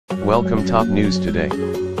Welcome top news today.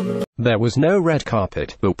 There was no red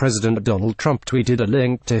carpet, but President Donald Trump tweeted a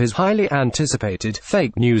link to his highly anticipated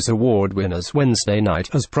fake news award winners Wednesday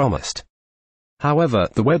night as promised. However,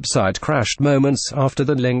 the website crashed moments after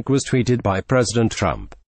the link was tweeted by President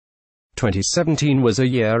Trump. 2017 was a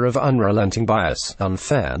year of unrelenting bias,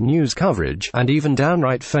 unfair news coverage, and even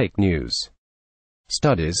downright fake news.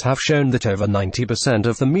 Studies have shown that over 90%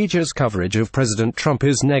 of the media's coverage of President Trump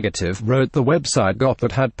is negative, wrote the website GOP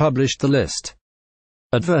that had published the list.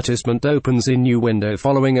 Advertisement opens in new window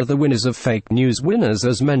following the winners of fake news winners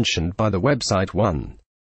as mentioned by the website 1.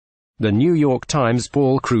 The New York Times'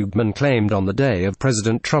 Paul Krugman claimed on the day of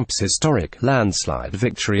President Trump's historic landslide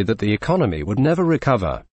victory that the economy would never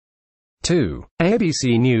recover. 2.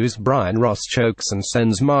 ABC News' Brian Ross chokes and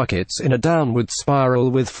sends markets in a downward spiral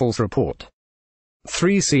with false report.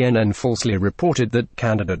 3. CNN falsely reported that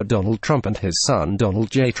candidate Donald Trump and his son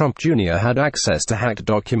Donald J. Trump Jr. had access to hacked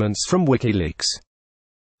documents from WikiLeaks.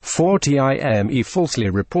 4. TIME falsely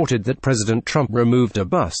reported that President Trump removed a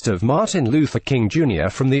bust of Martin Luther King Jr.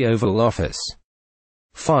 from the Oval Office.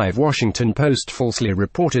 5. Washington Post falsely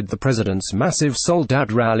reported the president's massive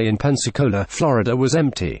sold-out rally in Pensacola, Florida was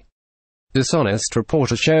empty. Dishonest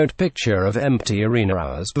reporter showed picture of empty arena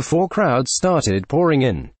hours before crowds started pouring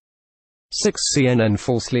in. 6. CNN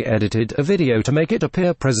falsely edited a video to make it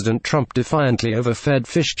appear President Trump defiantly overfed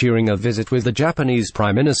fish during a visit with the Japanese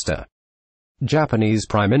Prime Minister. Japanese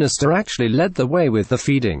Prime Minister actually led the way with the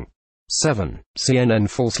feeding. 7. CNN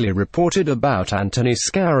falsely reported about Anthony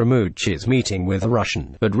Scaramucci's meeting with a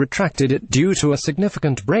Russian, but retracted it due to a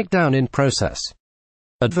significant breakdown in process.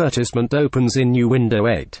 Advertisement opens in new window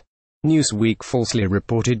 8. Newsweek falsely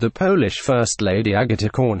reported the Polish First Lady Agata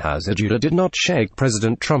Kornhauser-Duda did not shake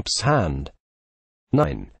President Trump's hand.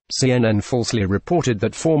 9. CNN falsely reported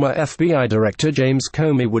that former FBI Director James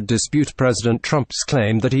Comey would dispute President Trump's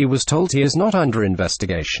claim that he was told he is not under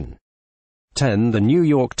investigation. 10. The New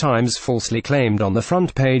York Times falsely claimed on the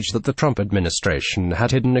front page that the Trump administration had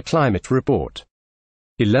hidden a climate report.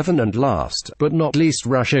 11. And last, but not least,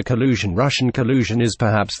 Russia collusion. Russian collusion is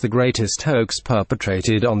perhaps the greatest hoax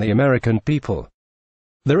perpetrated on the American people.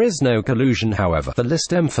 There is no collusion, however. The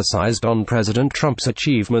list emphasized on President Trump's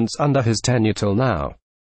achievements under his tenure till now.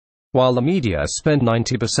 While the media spent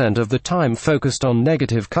 90% of the time focused on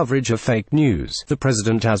negative coverage of fake news, the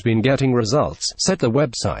president has been getting results, said the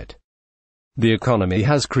website. The economy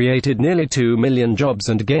has created nearly 2 million jobs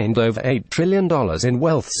and gained over $8 trillion in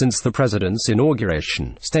wealth since the president's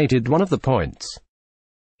inauguration, stated one of the points.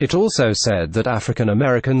 It also said that African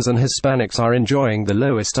Americans and Hispanics are enjoying the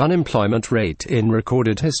lowest unemployment rate in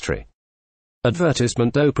recorded history.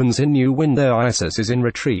 Advertisement opens in new window. ISIS is in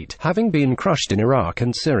retreat, having been crushed in Iraq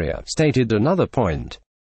and Syria, stated another point.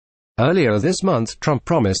 Earlier this month, Trump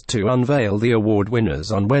promised to unveil the award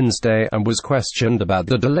winners on Wednesday and was questioned about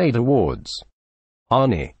the delayed awards.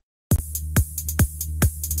 Arnie